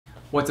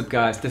What's up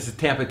guys, this is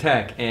Tampa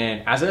Tech,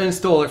 and as an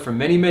installer for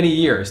many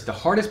years, the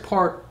hardest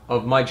part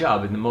of my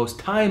job and the most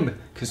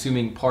time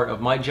consuming part of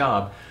my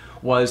job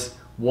was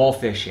wall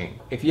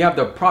fishing. If you have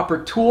the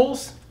proper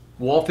tools,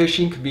 wall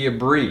fishing could be a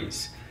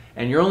breeze,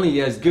 and you're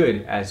only as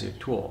good as your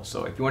tools.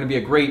 So if you want to be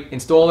a great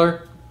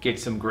installer, get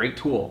some great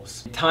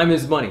tools. Time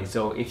is money,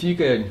 so if you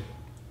could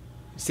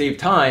save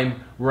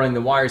time running the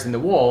wires in the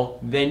wall,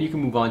 then you can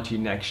move on to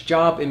your next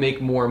job and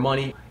make more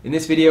money. In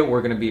this video,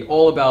 we're going to be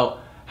all about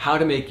how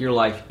to make your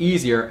life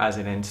easier as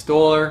an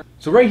installer.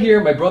 So right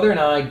here, my brother and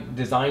I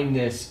designed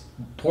this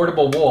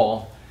portable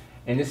wall,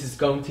 and this is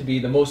going to be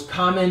the most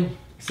common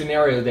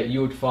scenario that you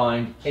would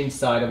find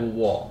inside of a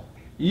wall.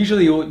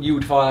 Usually you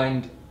would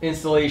find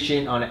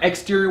installation on an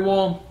exterior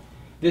wall.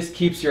 This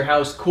keeps your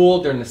house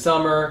cool during the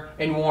summer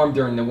and warm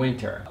during the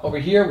winter. Over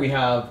here we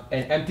have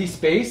an empty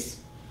space.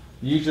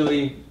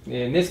 Usually,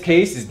 in this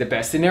case, is the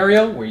best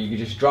scenario where you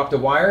can just drop the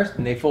wires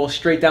and they fall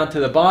straight down to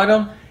the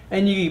bottom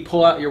and you can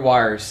pull out your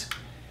wires.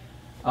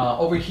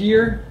 Over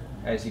here,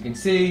 as you can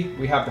see,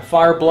 we have the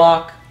fire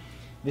block.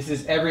 This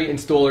is every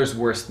installer's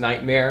worst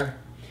nightmare.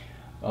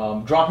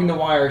 Dropping the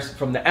wires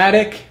from the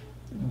attic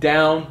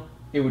down,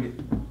 it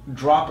would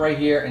drop right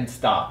here and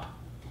stop.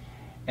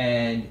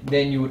 And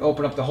then you would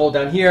open up the hole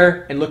down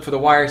here and look for the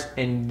wires,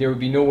 and there would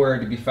be nowhere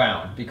to be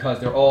found because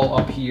they're all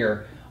up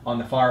here on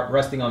the fire,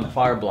 resting on the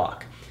fire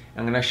block.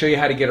 I'm going to show you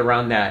how to get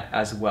around that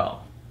as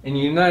well. In the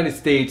United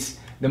States,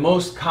 the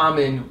most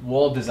common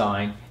wall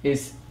design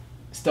is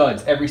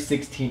studs every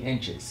 16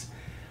 inches.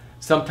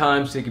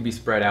 Sometimes they can be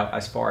spread out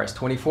as far as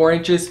 24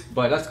 inches,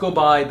 but let's go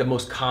by the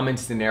most common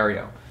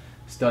scenario.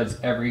 Studs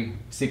every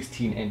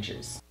 16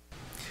 inches.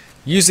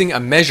 Using a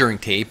measuring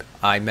tape,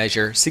 I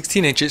measure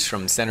 16 inches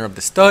from the center of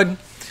the stud,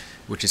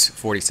 which is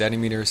 40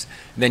 centimeters.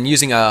 Then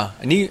using a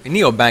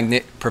neo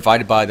magnet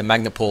provided by the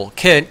Magnapol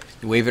kit,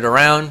 you wave it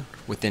around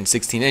within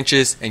 16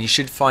 inches and you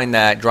should find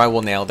that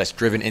drywall nail that's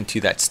driven into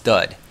that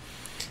stud.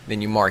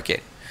 Then you mark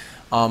it.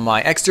 On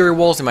my exterior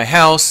walls in my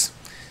house,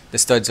 the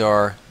studs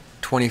are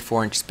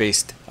 24 inch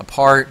spaced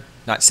apart,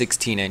 not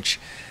 16 inch.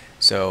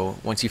 So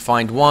once you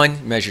find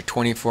one, measure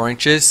 24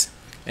 inches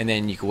and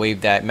then you can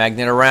wave that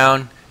magnet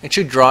around. It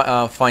should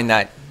find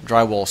that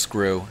drywall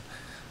screw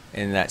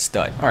in that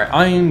stud. Alright,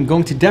 I am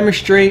going to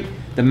demonstrate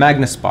the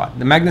magnet spot.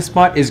 The magnet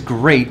spot is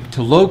great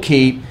to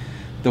locate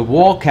the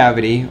wall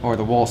cavity or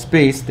the wall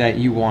space that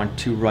you want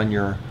to run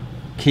your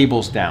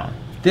cables down.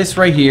 This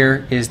right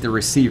here is the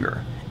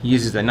receiver. It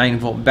uses a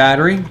 9-volt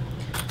battery,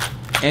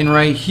 and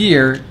right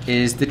here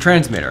is the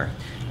transmitter.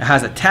 It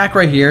has a tack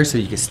right here so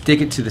you can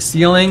stick it to the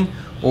ceiling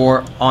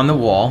or on the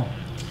wall.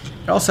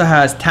 It also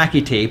has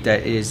tacky tape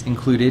that is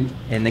included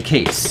in the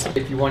case.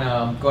 If you want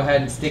to go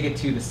ahead and stick it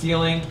to the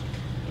ceiling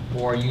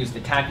or use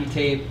the tacky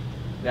tape,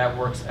 that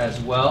works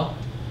as well.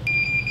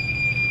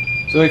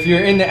 So if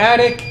you're in the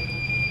attic,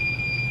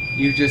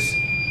 you just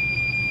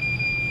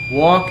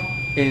walk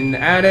in the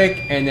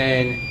attic, and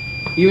then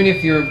even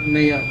if you're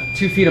maybe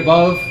 2 feet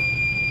above,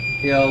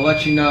 it'll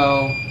let you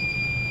know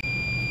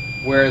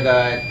where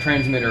the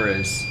transmitter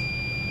is.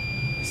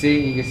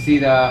 See, you can see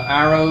the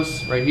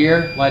arrows right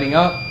here lighting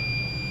up,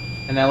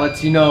 and that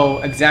lets you know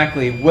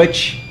exactly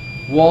which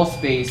wall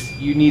space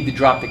you need to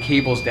drop the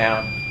cables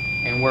down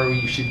and where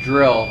you should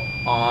drill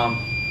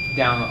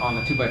down on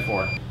the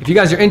 2x4. If you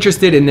guys are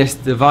interested in this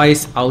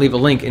device, I'll leave a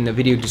link in the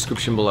video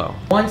description below.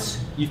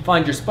 Once you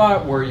find your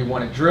spot where you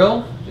want to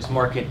drill, just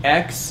mark it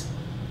X.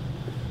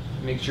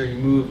 Make sure you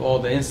move all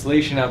the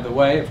insulation out of the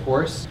way, of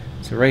course.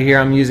 So right here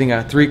I'm using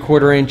a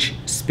 3/4 inch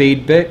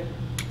spade bit.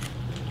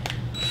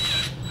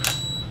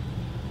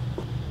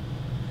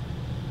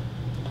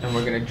 And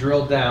we're going to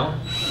drill down.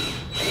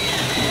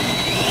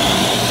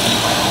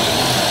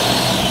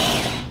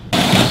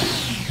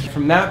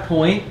 From that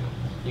point,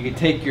 you can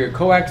take your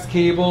coax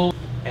cable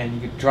and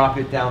you can drop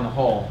it down the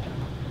hole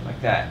like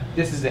that.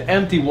 This is an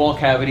empty wall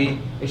cavity.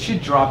 It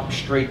should drop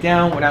straight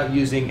down without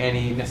using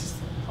any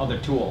other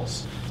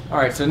tools.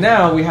 Alright, so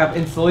now we have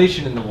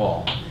insulation in the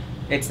wall.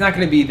 It's not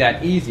going to be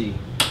that easy.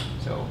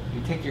 So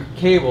you take your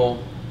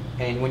cable,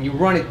 and when you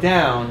run it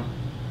down,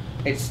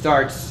 it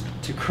starts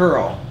to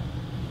curl.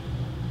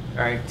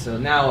 Alright, so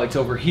now it's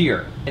over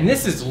here. And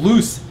this is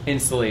loose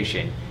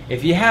insulation.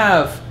 If you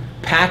have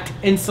packed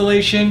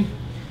insulation,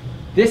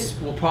 this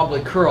will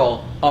probably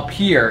curl up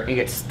here and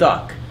get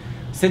stuck.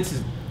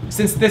 Since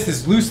this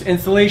is loose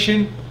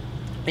insulation,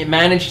 it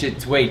managed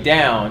its way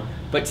down,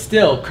 but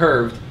still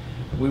curved.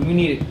 We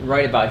need it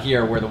right about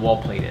here where the wall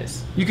plate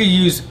is. You could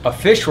use a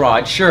fish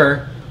rod,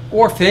 sure,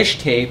 or fish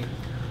tape,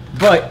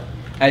 but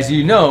as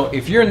you know,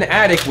 if you're in the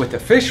attic with a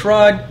fish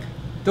rod,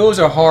 those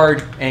are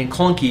hard and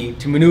clunky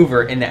to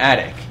maneuver in the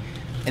attic.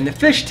 And the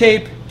fish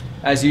tape,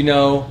 as you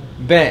know,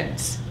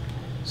 bends.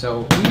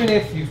 So even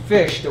if you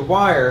fish the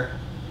wire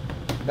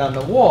down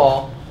the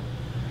wall,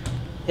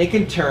 it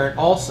can turn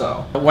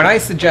also. What I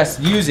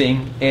suggest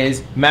using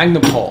is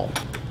Magnapol.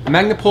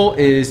 Magnapol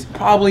is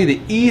probably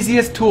the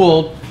easiest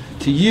tool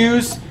to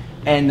use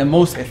and the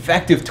most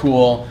effective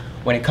tool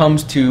when it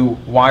comes to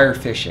wire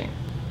fishing.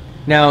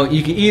 Now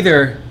you can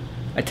either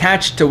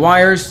attach to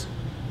wires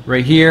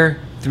right here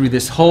through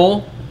this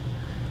hole,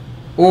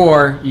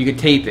 or you could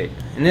tape it.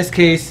 In this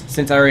case,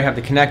 since I already have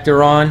the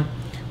connector on,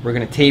 we're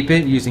going to tape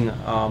it using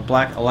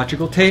black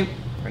electrical tape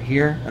right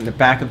here on the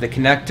back of the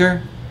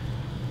connector,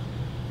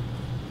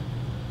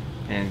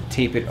 and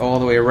tape it all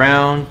the way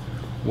around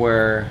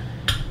where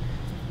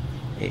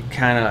it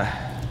kind of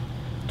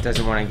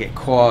doesn't want to get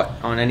caught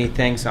on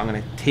anything. So I'm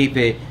going to tape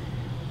it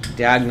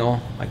diagonal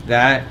like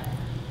that,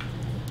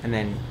 and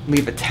then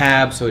leave a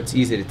tab so it's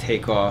easy to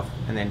take off,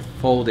 and then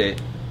fold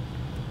it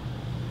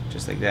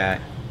just like that,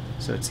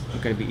 so it's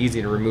going to be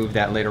easy to remove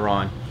that later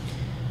on.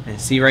 And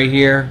see right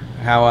here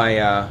how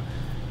I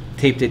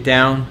taped it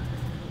down,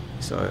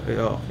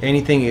 so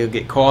anything it'll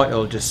get caught,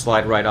 it'll just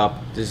slide right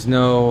up. There's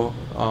no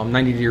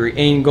 90-degree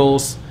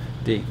angles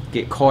they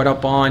get caught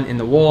up on in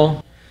the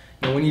wall.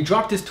 Now when you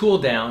drop this tool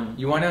down,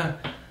 you want to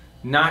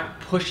not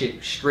push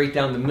it straight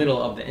down the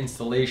middle of the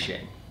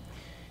installation.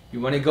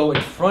 You want to go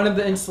in front of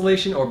the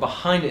installation or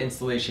behind the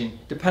installation,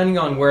 depending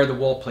on where the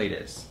wall plate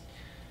is.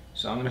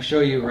 So I'm going to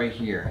show you right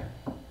here.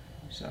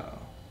 So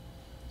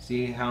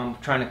see how I'm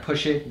trying to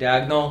push it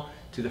diagonal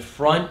to the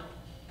front?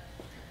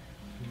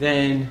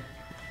 Then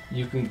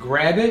you can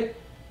grab it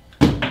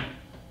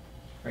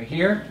right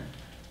here,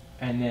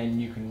 and then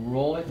you can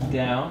roll it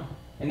down.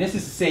 And this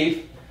is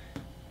safe.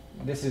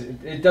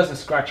 It doesn't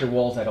scratch your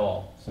walls at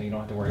all, so you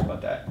don't have to worry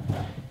about that.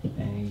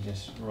 And you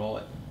just roll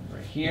it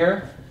right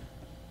here.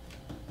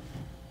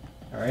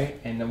 All right,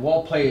 and the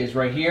wall plate is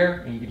right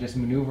here, and you can just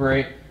maneuver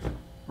it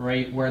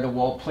right where the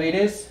wall plate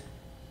is,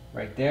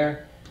 right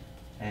there,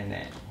 and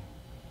then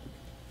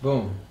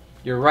boom,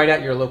 you're right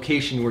at your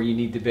location where you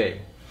need to be.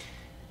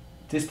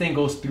 This thing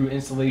goes through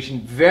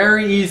installation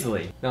very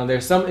easily. Now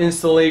there's some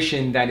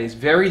installation that is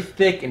very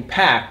thick and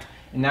packed,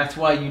 and that's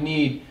why you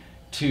need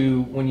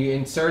to, when you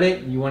insert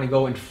it, you want to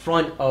go in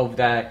front of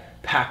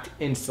that packed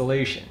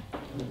installation.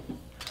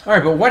 All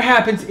right, but what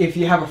happens if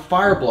you have a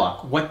fire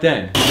block? What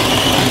then?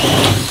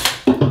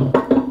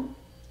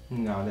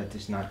 No, that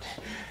is not.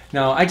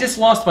 No, I just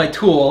lost my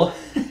tool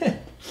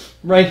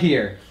right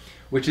here,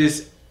 which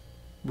is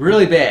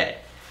really bad.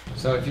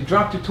 So if you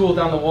drop your tool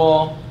down the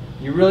wall,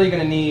 you're really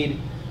going to need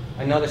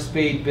another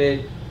spade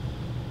bit,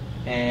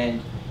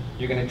 and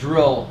you're going to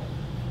drill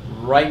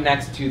right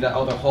next to the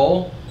other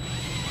hole.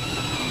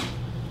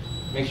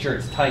 Make sure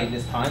it's tight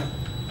this time.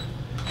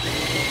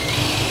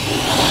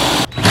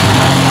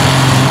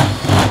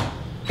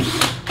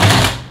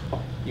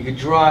 You could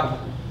drop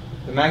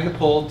the magnet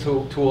pull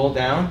tool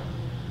down.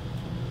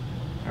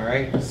 All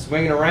right,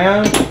 swing it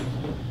around,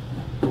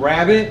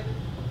 grab it,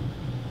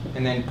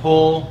 and then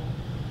pull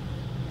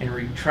and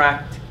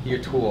retract your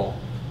tool.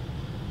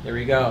 There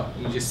we go.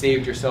 You just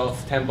saved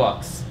yourself 10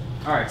 bucks.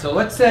 All right, so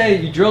let's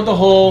say you drilled the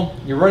hole,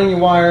 you're running your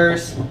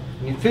wires,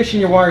 and you're fishing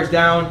your wires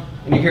down,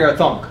 and you hear a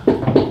thunk.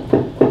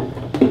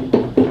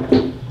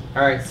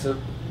 All right, so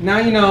now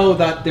you know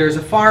that there's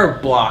a fire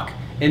block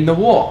in the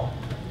wall.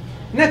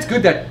 And that's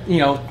good that,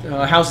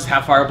 houses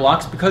have fire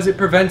blocks, because it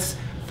prevents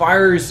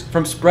fires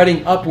from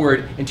spreading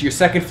upward into your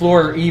second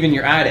floor or even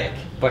your attic.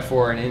 But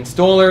for an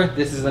installer,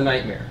 this is a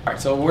nightmare. All right,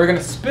 so we're going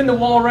to spin the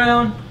wall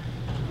around,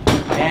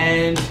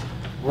 and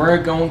we're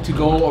going to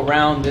go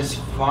around this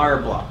fire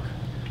block.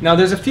 Now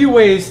there's a few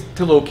ways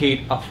to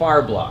locate a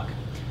fire block.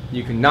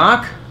 You can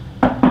knock,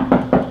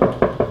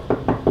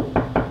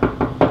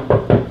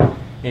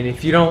 and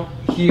if you don't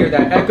hear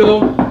that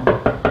echo,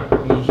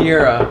 you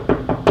hear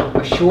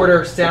a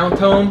shorter sound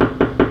tone,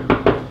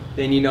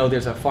 then you know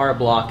there's a fire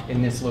block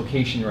in this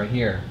location right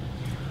here.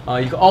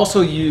 You can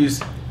also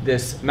use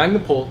this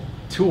magnet pull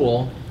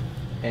tool,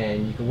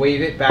 and you can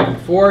wave it back and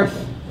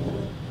forth,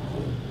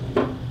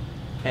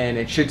 and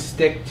it should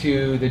stick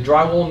to the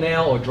drywall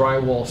nail or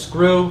drywall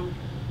screw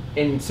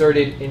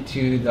inserted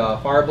into the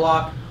fire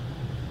block.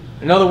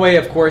 Another way,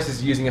 of course,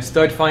 is using a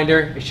stud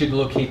finder. It should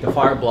locate the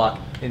fire block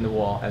in the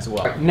wall as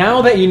well.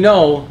 Now that you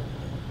know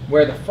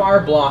where the fire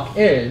block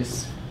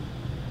is,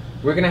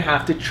 we're going to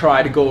have to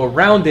try to go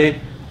around it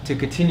to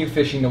continue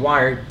fishing the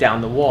wire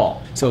down the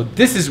wall. So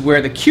this is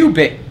where the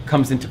Q-bit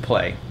comes into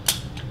play.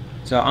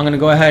 So I'm going to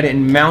go ahead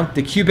and mount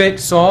the Q-bit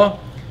saw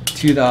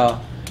to the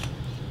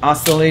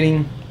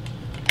oscillating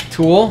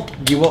tool,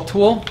 DeWalt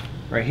tool,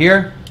 right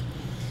here.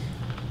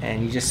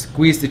 And you just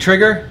squeeze the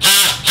trigger,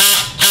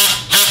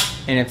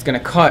 and it's going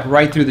to cut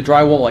right through the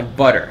drywall like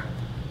butter.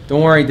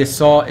 Don't worry, this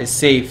saw is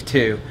safe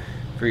too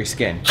for your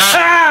skin.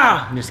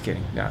 Ah! I'm just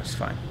kidding. No, it's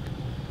fine.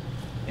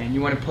 And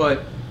you want to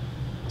put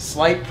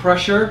slight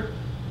pressure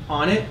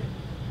on it,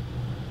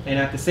 and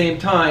at the same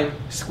time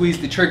squeeze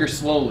the trigger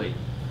slowly.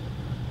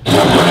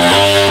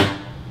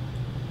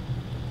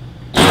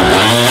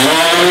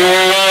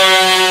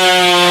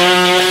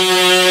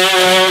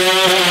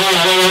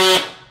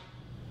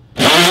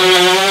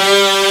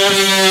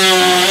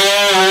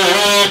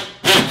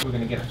 We're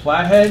going to get a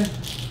flathead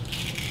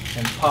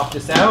and pop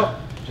this out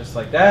just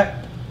like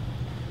that.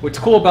 What's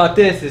cool about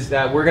this is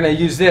that we're going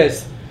to use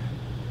this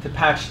to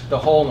patch the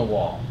hole in the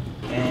wall.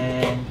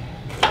 And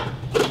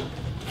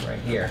right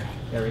here,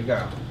 there we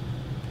go.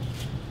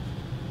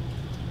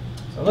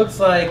 So it looks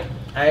like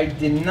I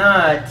did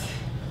not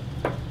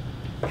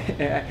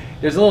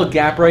There's a little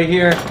gap right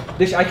here.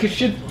 This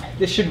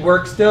should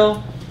work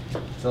still.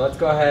 So let's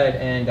go ahead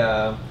and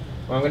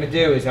what I'm going to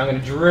do is I'm going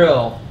to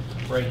drill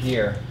right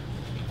here.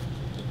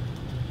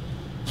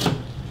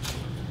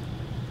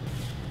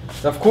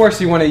 So of course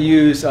you want to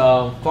use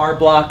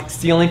fireblock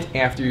sealant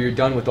after you're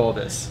done with all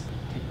this.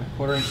 Take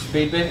my 1/4-inch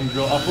spade bit and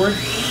drill upward.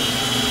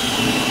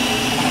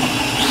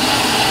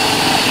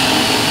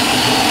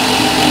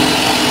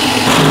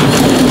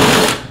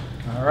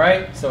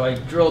 Alright, so I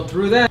drilled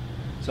through that.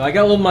 So I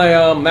got a little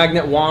my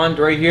magnet wand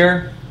right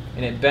here,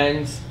 and it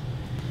bends.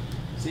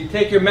 So you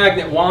take your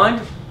magnet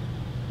wand,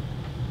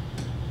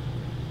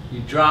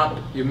 you drop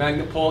your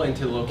magnet pole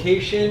into the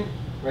location,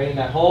 right in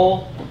that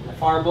hole, the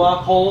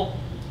fireblock hole.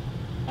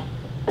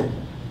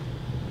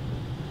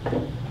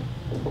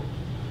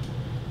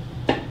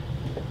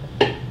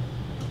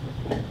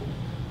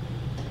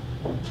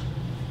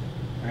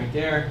 Right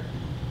there.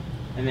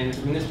 And then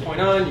from this point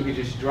on, you can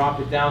just drop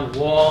it down the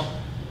wall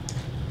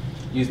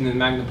using the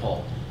magnet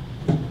pole.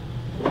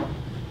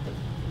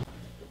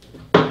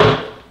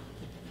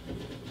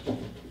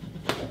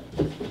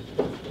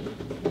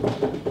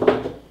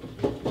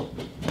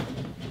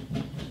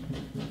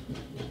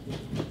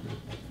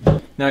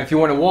 Now if you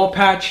want a wall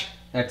patch,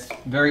 that's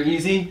very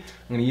easy.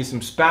 I'm going to use some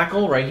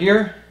spackle right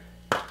here.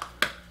 I'm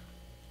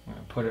going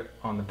to put it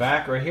on the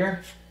back right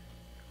here.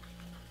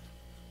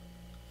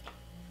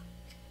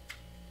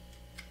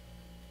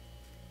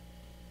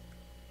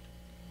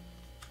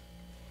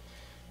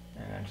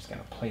 And I'm just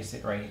going to place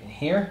it right in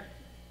here.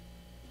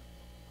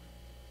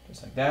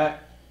 Just like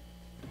that.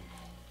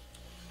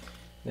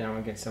 Then I'm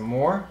going to get some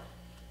more.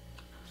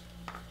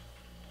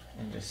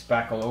 And just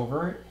spackle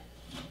over it.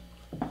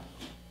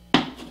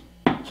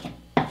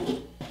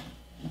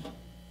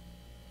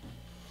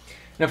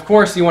 And of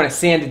course you want to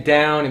sand it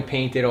down and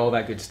paint it, all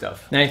that good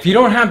stuff. Now if you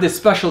don't have this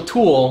special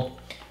tool,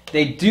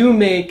 they do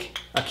make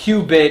a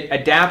Q-bit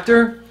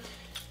adapter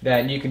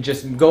that you can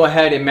just go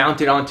ahead and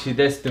mount it onto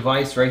this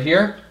device right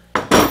here.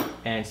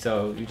 And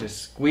so you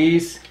just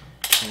squeeze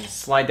and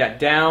slide that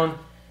down,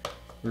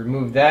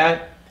 remove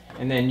that,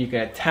 and then you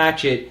can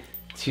attach it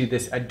to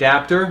this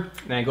adapter,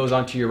 and it goes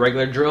onto your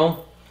regular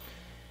drill.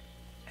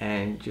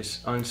 And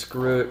just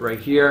unscrew it right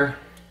here,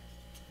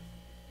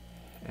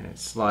 and it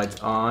slides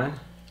on.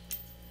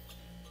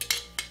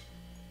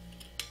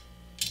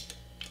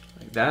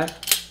 Like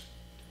that.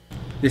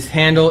 This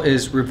handle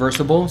is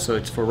reversible, so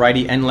it's for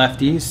righty and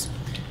lefties,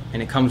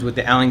 and it comes with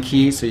the Allen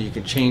key so you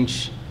can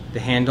change the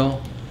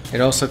handle. It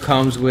also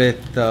comes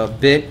with the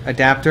bit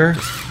adapter.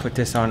 Just put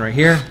this on right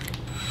here,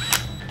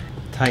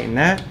 tighten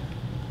that,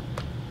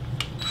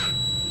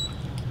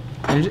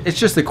 and it's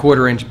just a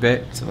 1/4-inch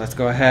bit. So let's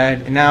go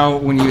ahead, and now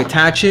when you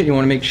attach it, you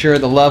want to make sure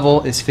the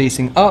level is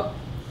facing up.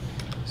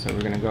 So we're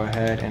going to go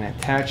ahead and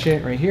attach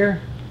it right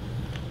here.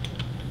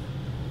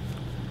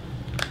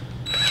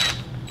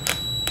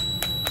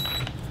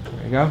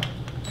 Go.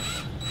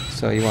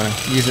 So you want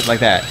to use it like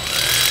that.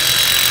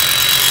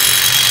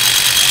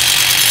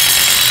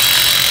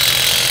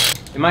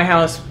 In my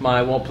house,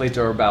 my wall plates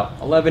are about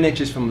 11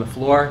 inches from the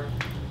floor.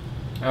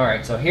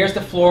 Alright, so here's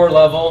the floor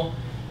level,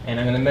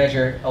 and I'm going to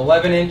measure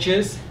 11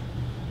 inches.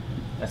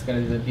 That's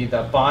going to be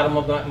the bottom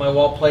of my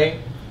wall plate,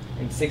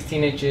 and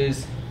 16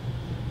 inches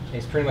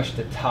is pretty much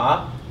the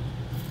top.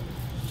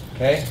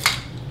 Okay?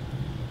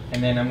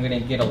 And then I'm going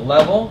to get a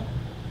level.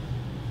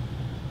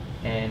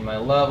 And my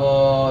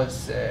level, it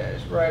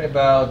says right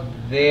about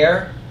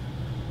there.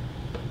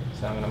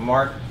 So I'm going to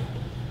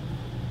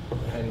go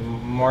ahead and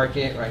mark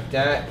it right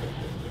that.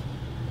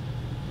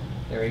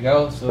 There we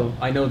go. So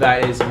I know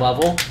that is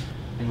level,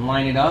 and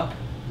line it up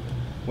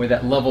where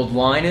that leveled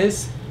line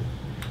is.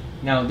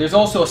 Now there's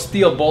also a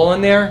steel ball in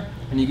there,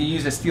 and you can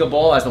use a steel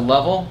ball as a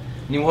level.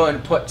 And you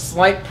want to put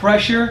slight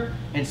pressure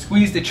and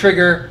squeeze the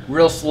trigger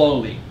real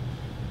slowly.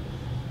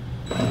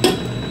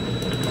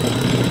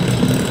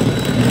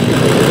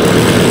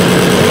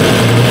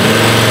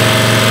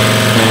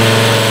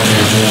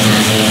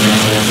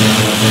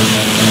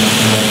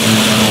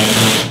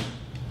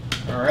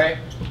 Alright,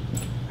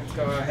 let's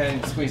go ahead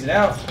and squeeze it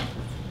out.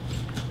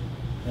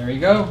 There we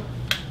go.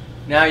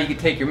 Now you can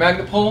take your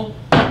magnet pole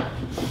and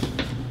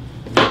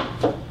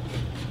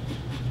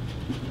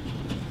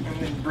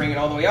then bring it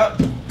all the way up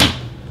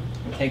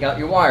and take out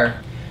your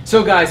wire.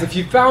 So guys, if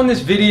you found this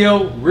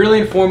video really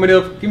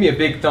informative, give me a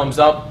big thumbs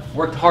up.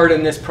 Worked hard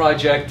on this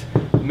project,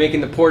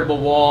 making the portable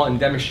wall and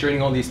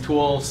demonstrating all these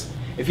tools.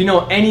 If you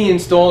know any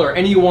installer or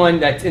anyone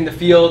that's in the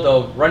field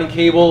of running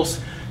cables,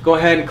 go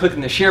ahead and click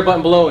on the share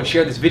button below and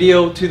share this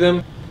video to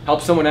them.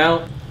 Help someone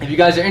out. If you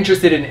guys are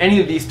interested in any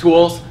of these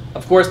tools,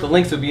 of course the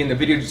links will be in the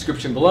video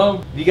description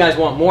below. If you guys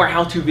want more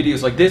how-to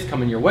videos like this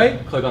coming your way,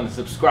 click on the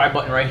subscribe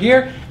button right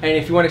here. And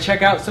if you want to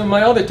check out some of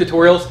my other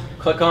tutorials,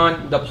 click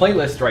on the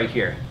playlist right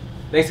here.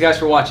 Thanks guys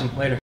for watching.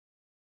 Later.